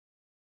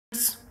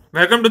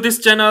Welcome to this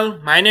channel.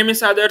 My name is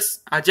આદર્શ.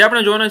 આજે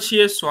આપણે જોવાના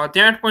છીએ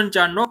સ્વાધ્યાય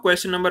 8.4 નો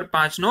ક્વેશ્ચન નંબર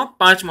 5 નો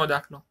પાંચમો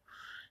દાખલો.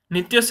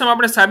 નિત્યસમ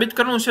આપણે સાબિત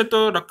કરવું છે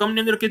તો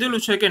રકમની અંદર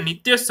કીધેલું છે કે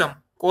નિત્યસમ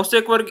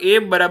કોસેક વર્ગ a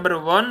બરાબર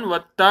 1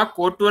 વત્તા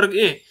કોટ વર્ગ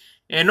a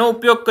એનો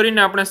ઉપયોગ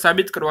કરીને આપણે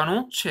સાબિત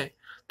કરવાનું છે.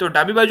 તો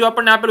ડાબી બાજુ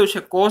આપણને આપેલું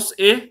છે cos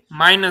a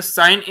minus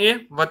sign a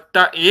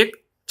વત્તા 1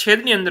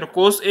 છેદની અંદર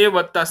કોસ a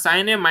વત્તા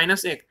સાઇન a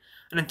માઇનસ 1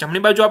 અને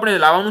જમણી બાજુ આપણે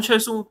લાવવાનું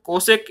છે શું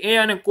કોસેક a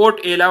અને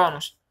કોટ a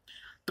લાવવાનું છે.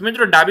 તો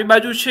મિત્રો ડાબી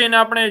બાજુ છે એને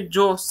આપણે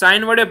જો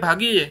સાઇન વડે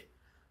ભાગીએ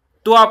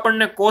તો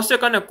આપણને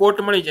કોસેક અને કોટ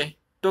મળી જાય.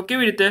 તો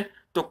કેવી રીતે?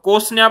 તો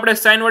કોસને આપણે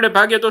સાઇન વડે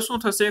ભાગીએ તો શું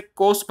થશે?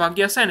 કોસ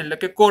ભાગ્યા સાઇન એટલે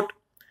કે કોટ.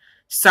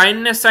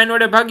 સાઇનને સાઇન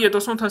વડે ભાગીએ તો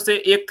શું થશે?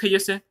 1 થઈ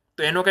જશે.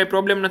 તો એનો કઈ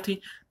પ્રોબ્લેમ નથી.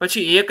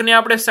 પછી 1 ને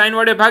આપણે સાઇન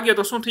વડે ભાગીએ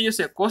તો શું થઈ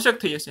જશે?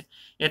 કોસેક થઈ જશે.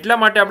 એટલા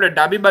માટે આપણે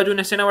ડાબી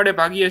બાજુને શેના વડે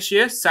ભાગીએ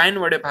છીએ? સાઇન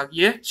વડે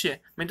ભાગીએ છીએ.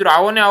 મિત્રો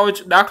આવો ને આવો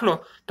જ દાખલો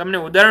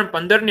તમને ઉદાહરણ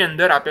 15 ની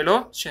અંદર આપેલો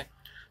છે.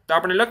 તો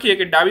આપણે લખીએ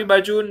કે ડાબી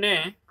બાજુને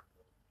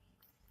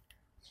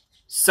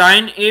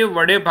સાઇન એ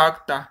વડે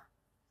ભાગતા,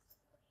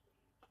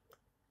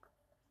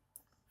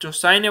 જો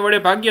સાઇન એ વડે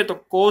ભાગીએ તો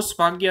કોસ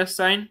ભાગ્યા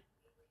સાઇન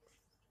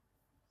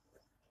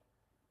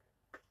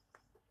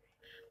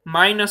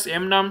માઇનસ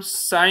એમ નામ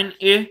સાઇન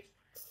એ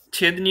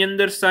છેદની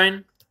અંદર સાઇન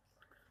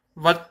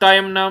વત્તા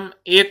એમ નામ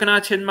 1 ના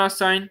છેદમાં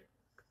સાઇન.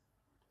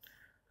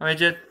 હવે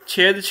જે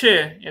છેદ છે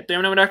એ તો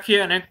એમને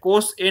રાખીએ અને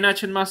કોસ એ ના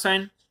છેદમાં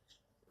સાઇન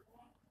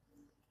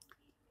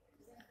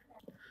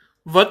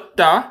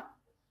વત્તા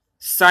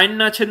સાઇન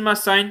ના છેદમાં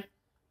સાઇન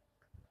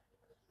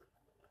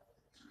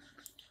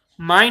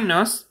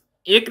માઇનસ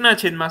 1 ના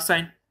છેદમાં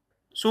સાઇન.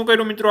 શું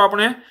કર્યું મિત્રો?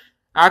 આપણે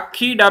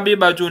આખી ડાબી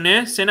બાજુને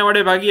શેના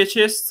વડે ભાગીએ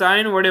છીએ?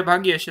 સાઇન વડે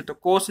ભાગીએ છીએ. તો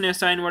કોસ ને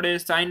સાઇન વડે,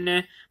 સાઇન ને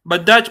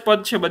બધા જ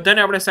પદ છે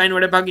બધાને આપણે સાઇન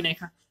વડે ભાગી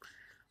નાખ્યા.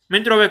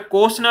 મિત્રો હવે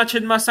કોસ ના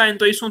છેદમાં સાઇન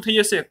તો એ શું થઈ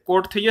જશે?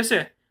 કોટ થઈ જશે.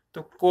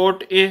 તો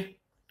કોટ એ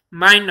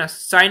માઇનસ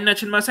સાઇન ના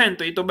છેદમાં સાઇન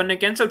તો એ તો બંને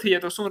કેન્સલ થઈ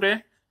જાય તો શું રહે?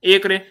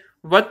 1 રહે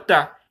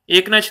વત્તા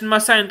 1 ના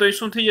છેદમાં સાઇન તો એ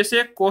શું થઈ જશે?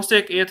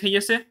 કોસેક એ થઈ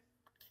જશે.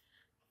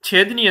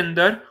 છેદની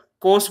અંદર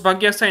કોસ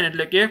ભાગ્યા સાઇન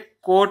એટલે કે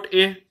કોટ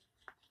એ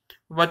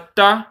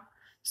વત્તા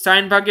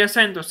સાઇન ભાગ્યા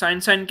સાઇન તો સાઇન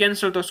સાઇન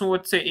કેન્સલ તો શું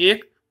વધશે?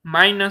 1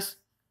 માઇનસ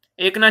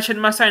 1 ના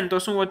છેદમાં સાઇન તો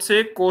શું વધશે?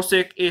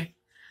 કોસેક એ.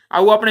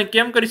 આવું આપણે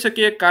કેમ કરી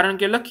શકીએ? કારણ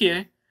કે લખીએ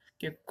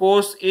કે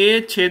કોસ એ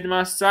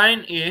છેદમાં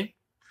સાઇન એ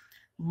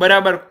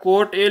બરાબર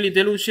કોટ એ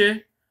લીધેલું છે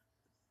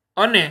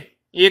અને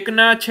 1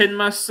 ના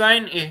છેદમાં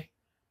સાઇન એ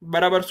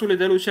બરાબર શું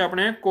લીધેલું છે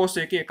આપણે?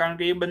 કોસેક એ. કારણ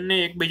કે એ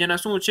બંને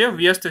એકબીજાના શું છે?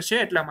 વ્યસ્ત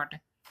છે એટલા માટે.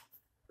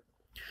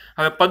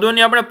 હવે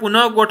પદોની આપણે પુનઃ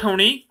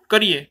ગોઠવણી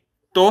કરીએ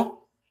તો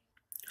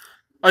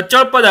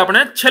અચળ પદ આપણે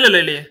છેલ્લે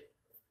લઈ લઈએ.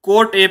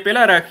 કોટ એ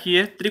પેલા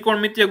રાખીએ,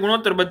 ત્રિકોણમિતિય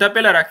ગુણોત્તર બધા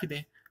પેલા રાખી દે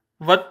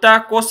વત્તા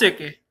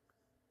કોસેક એ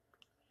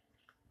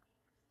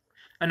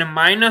અને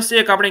માઇનસ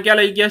 1 આપણે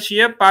ક્યાં લઈ ગયા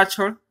છીએ?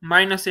 પાછળ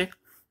માઇનસ 1.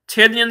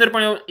 છેદની અંદર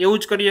પણ એવું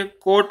જ કરીએ.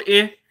 કોટ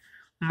એ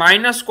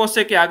માઇનસ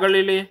કોસેક એ આગળ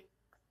લઈ લઈએ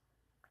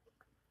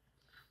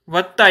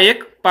વત્તા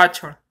 1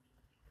 પાછળ.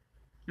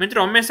 મિત્રો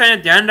હંમેશા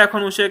અહીંયા ધ્યાન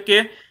રાખવાનું છે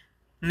કે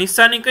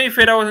નિશાની કઈ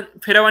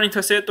ફેરવવાની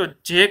થશે? તો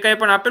જે કંઈ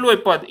પણ આપેલું હોય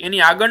પદ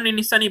એની આગળની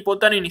નિશાની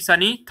પોતાની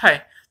નિશાની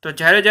થાય. તો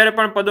જ્યારે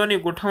પણ પદોની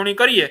ગોઠવણી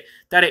કરીએ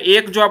ત્યારે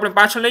 1 જો આપણે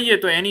પાછળ લઈએ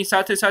તો એની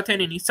સાથે સાથે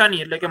એની નિશાની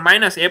એટલે કે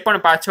માઇનસ એ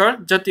પણ પાછળ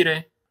જતી રહે.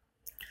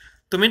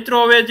 તો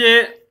મિત્રો હવે જે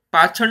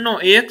પાછળનો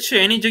 1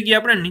 છે એની જગ્યાએ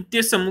આપણે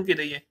નિત્યસમ મૂકી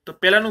દઈએ. તો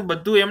પેલાનું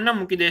બધું એમને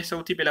મૂકી દઈએ.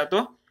 સૌથી પહેલા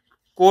તો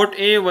કોટ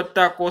એ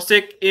વત્તા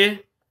કોસેક એ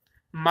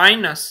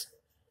માઇનસ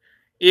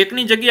 1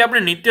 ની જગ્યાએ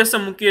આપણે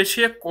નિત્યસમ મૂકીએ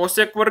છીએ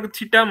કોસેક વર્ગ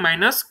થીટા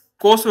માઇનસ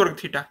કોસ વર્ગ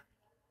થીટા.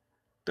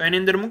 તો એની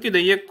અંદર મૂકી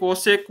દઈએ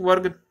કોસેક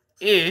વર્ગ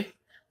એ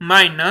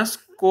માઇનસ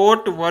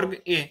કોટ વર્ગ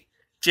એ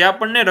જે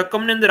આપણને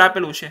રકમની અંદર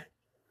આપેલું છે.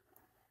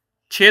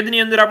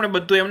 છેદની અંદર આપણે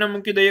બધું એમને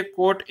મૂકી દઈએ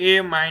કોટ એ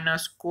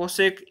માઇનસ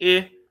કોસેક એ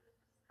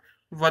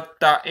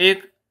વત્તા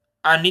 1.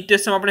 આ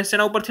નિત્યસમ આપણે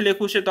શેના ઉપરથી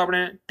લખ્યું છે? તો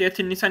આપણે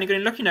તેથી નિશાની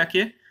કરીને લખી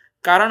નાખીએ.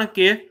 કારણ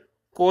કે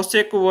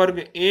કોસેક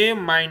વર્ગ એ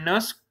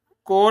માઇનસ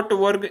કોટ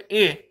વર્ગ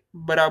એ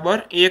બરાબર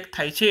 1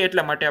 થાય છે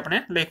એટલા માટે આપણે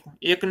લખ્યું.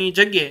 1 ની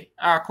જગ્યાએ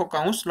આ આખો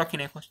કૌંસ લખી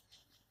નાખ્યો છે.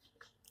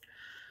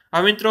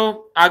 હવે મિત્રો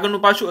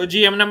આગળનું પાછું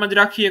હજી એમનામ જ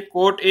રાખીએ.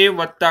 કોટ એ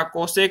વત્તા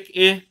કોસેક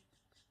એ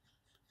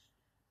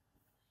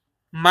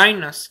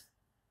માઇનસ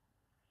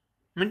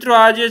મિત્રો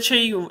આ જે છે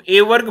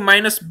એ વર્ગ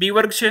માઇનસ બી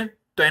વર્ગ છે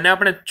તો એને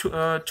આપણે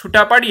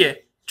છૂટા પાડીએ,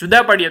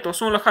 જુદા પાડીએ તો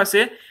શું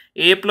લખાશે?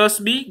 એ પ્લસ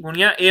બી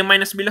ગુણ્યા એ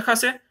માઇનસ બી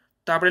લખાશે.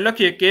 તો આપણે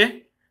લખીએ કે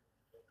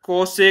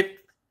કોસેક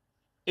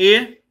એ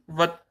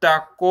વત્તા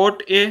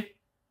કોટ એ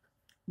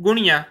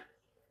ગુણ્યા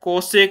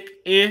કોસેક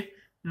એ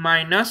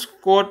માઇનસ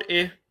કોટ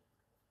એ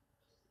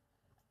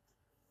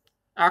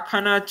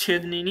આખાના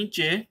છેદની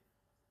નીચે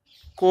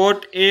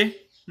કોટ એ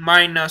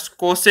માઇનસ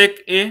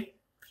કોસેક એ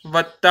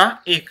વત્તા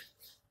 1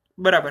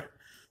 બરાબર.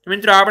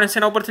 મિત્રો આપણે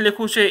શેના ઉપરથી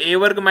લખવું છે? એ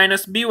વર્ગ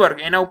માઇનસ બી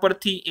વર્ગ એના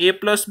ઉપરથી એ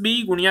પ્લસ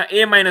બી ગુણ્યા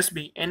એ માઇનસ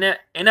બી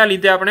એના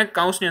લીધે આપણે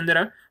કૌંસની અંદર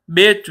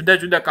બે જુદા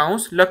જુદા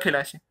કૌંસ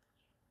લખેલા છે.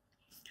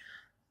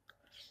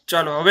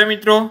 ચાલો હવે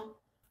મિત્રો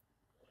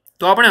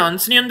તો આપણે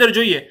અંશની અંદર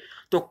જોઈએ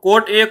તો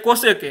કોટ એ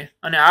કોસેક એ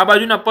અને આ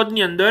બાજુના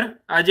પદની અંદર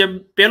આ જે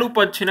પેલું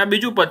પદ છે ને આ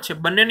બીજું પદ છે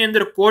બંનેની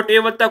અંદર કોટ એ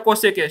વત્તા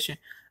કોસેક એ છે.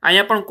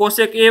 અહીંયા પણ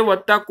કોસેક એ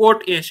વત્તા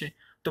કોટ એ છે.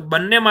 તો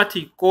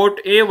બંનેમાંથી કોટ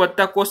એ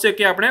વત્તા કોસેક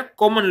એ આપણે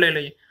કોમન લઈ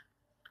લઈએ.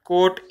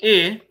 કોટ એ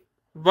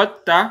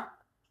વત્તા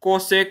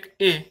કોસેક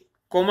એ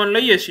કોમન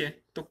લઈએ છીએ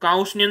તો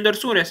કૌંસની અંદર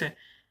શું રહેશે?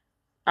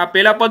 આ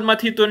પેલા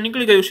પદમાંથી તો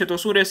નીકળી ગયું છે તો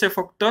શું રહેશે?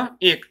 ફક્ત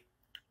 1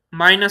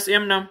 માઇનસ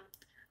એમ નામ.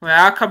 હવે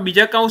આખા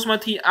બીજા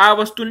કૌંસમાંથી આ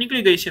વસ્તુ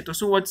નીકળી ગઈ છે તો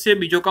શું વધશે?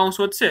 બીજો કૌંસ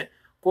વધશે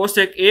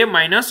કોસેક એ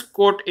માઇનસ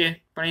કોટ એ.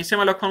 પણ એ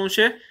શેમાં લખવાનું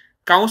છે?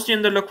 કૌંસની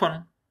અંદર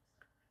લખવાનું,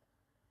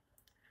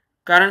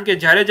 કારણ કે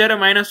જ્યારે જ્યારે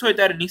માઇનસ હોય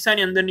ત્યારે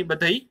નિશાની અંદરની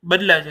બધાઈ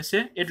બદલાઈ જશે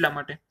એટલા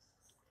માટે.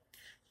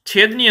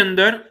 છેદની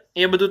અંદર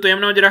એ બધું તો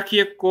એમને જ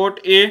રાખીએ.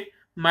 કોટ એ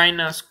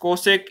માઇનસ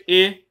કોસેક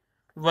એ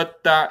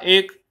વત્તા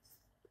 1.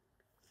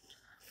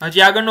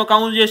 હજી આગળનો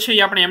કૌંસ જે છે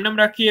એ આપણે એમને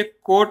રાખીએ.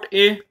 કોટ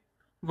એ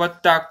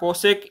વત્તા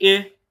કોસેક એ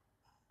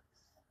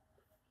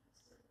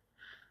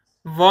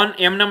 1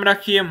 એમને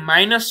રાખીએ.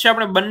 માઇનસ છે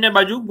આપણે બંને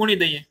બાજુ ગુણી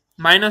દઈએ.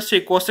 માઇનસ છે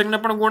કોસેક ને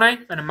પણ ગુણાય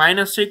અને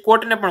માઇનસ છે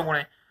કોટ ને પણ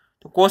ગુણાય.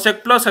 તો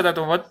કોસેક પ્લસ હતા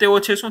તો વત્તે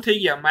ઓછે શું થઈ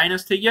ગયા?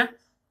 માઇનસ થઈ ગયા.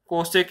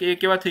 કોસેક એ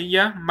કેવા થઈ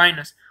ગયા?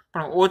 માઇનસ.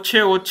 પણ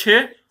ઓછે ઓછે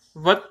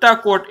વત્તા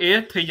કોટ એ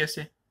થઈ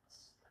જશે.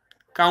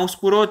 કૌંસ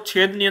પૂરો.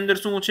 છેદની અંદર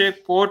શું છે?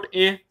 કોટ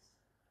એ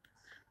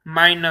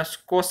માઇનસ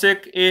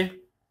કોસેક એ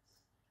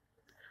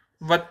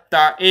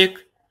વત્તા 1.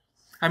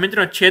 હા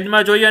મિત્રો,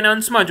 છેદમાં જોઈએ અને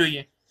અંશમાં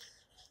જોઈએ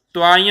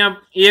તો અહીંયા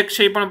 1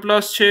 છે પણ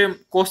પ્લસ છે,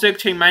 કોસેક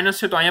છે માઇનસ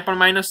છે તો અહીંયા પણ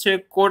માઇનસ છે,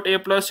 કોટ એ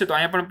પ્લસ છે તો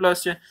અહીંયા પણ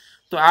પ્લસ છે.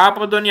 તો આ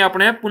પદોની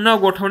આપણે પુનઃ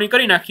ગોઠવણી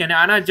કરી નાખીએ અને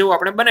આના જેવું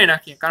આપણે બનાવી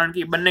નાખીએ, કારણ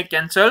કે બંને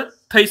કેન્સલ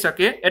થઈ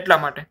શકે એટલા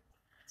માટે.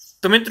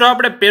 તો મિત્રો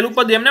આપણે પેલું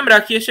પદ એમને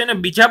રાખીએ છીએ અને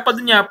બીજા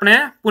પદની આપણે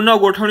પુનઃ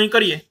ગોઠવણી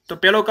કરીએ. તો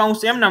પેલો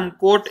કૌંસ એમ નામ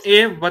કોટ એ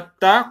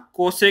વત્તા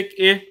કોસેક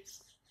એ.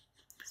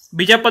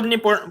 બીજા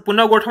પદની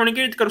પુનઃ ગોઠવણી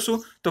કેવી રીતે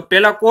કરશું? તો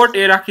પેલા કોટ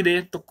એ રાખી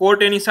દઈએ તો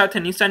કોટ એની સાથે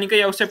નિશાની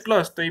કઈ આવશે?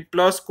 પ્લસ. તો એ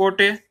પ્લસ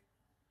કોટ એ.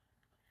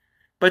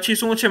 પછી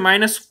શું છે?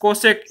 માઇનસ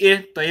કોસેક એ.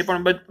 તો એ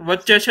પણ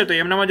વચ્ચે છે તો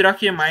એમનામાં જ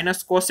રાખીએ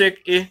માઇનસ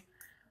કોસેક એ.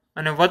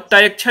 અને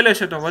વત્તા 1 છેલ્લે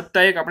છે તો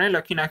વત્તા 1 આપણે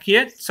લખી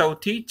નાખીએ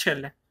સૌથી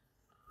છેલ્લે.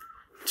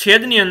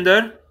 છેદની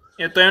અંદર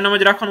એ તો એમનામાં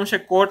જ રાખવાનું છે.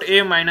 કોટ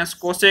એ માઇનસ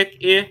કોસેક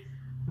એ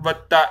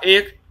વત્તા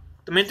 1.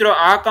 તો મિત્રો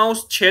આ કૌંસ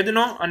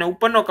છેદનો અને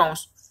ઉપરનો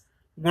કૌંસ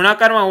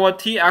ગુણાકારમાં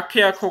હોવાથી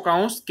આખો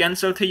કૌંસ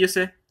કેન્સલ થઈ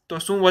જશે. તો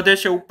શું વધે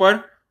છે ઉપર?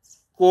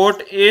 કોટ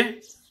એ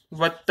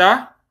વત્તા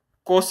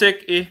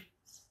કોસેક એ.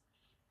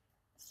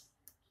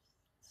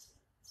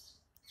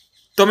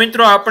 તો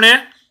મિત્રો આપણે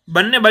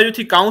બંને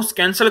બાજુથી કૌંસ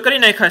કેન્સલ કરી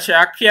નાખ્યા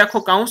છે.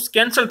 આખો કૌંસ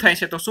કેન્સલ થાય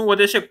છે તો શું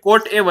વધે છે?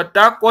 કોટ એ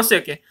વત્તા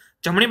કોસેક એ.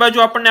 જમણી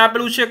બાજુ આપણને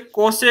આપેલું છે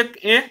કોસેક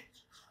એ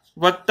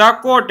વત્તા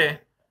કોટ એ,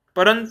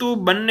 પરંતુ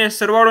બંને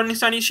સરવાળો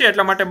નિશાની છે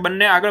એટલા માટે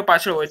બંને આગળ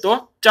પાછળ હોય તો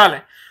ચાલે.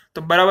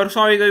 તો બરાબર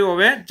શું આવી ગયું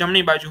હવે?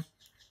 જમણી બાજુ.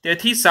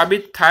 તેથી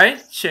સાબિત થાય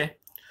છે.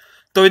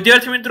 તો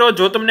વિદ્યાર્થી મિત્રો,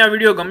 જો તમને આ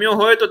વિડીયો ગમ્યો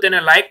હોય તો તેને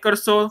લાઈક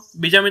કરશો,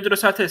 બીજા મિત્રો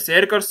સાથે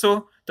શેર કરશો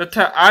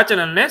તથા આ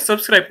ચેનલને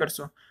સબસ્ક્રાઇબ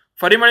કરશો.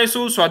 ફરી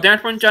મળીશું સ્વાધ્યાય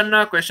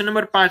 8.4 ક્વેશ્ચન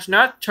નંબર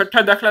 5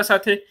 છઠ્ઠા દાખલા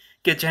સાથે,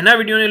 કે જેના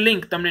વિડીયોની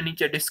લિંક તમને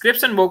નીચે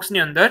ડિસ્ક્રિપ્શન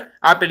બોક્સની અંદર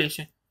આપેલી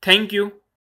છે. Thank you.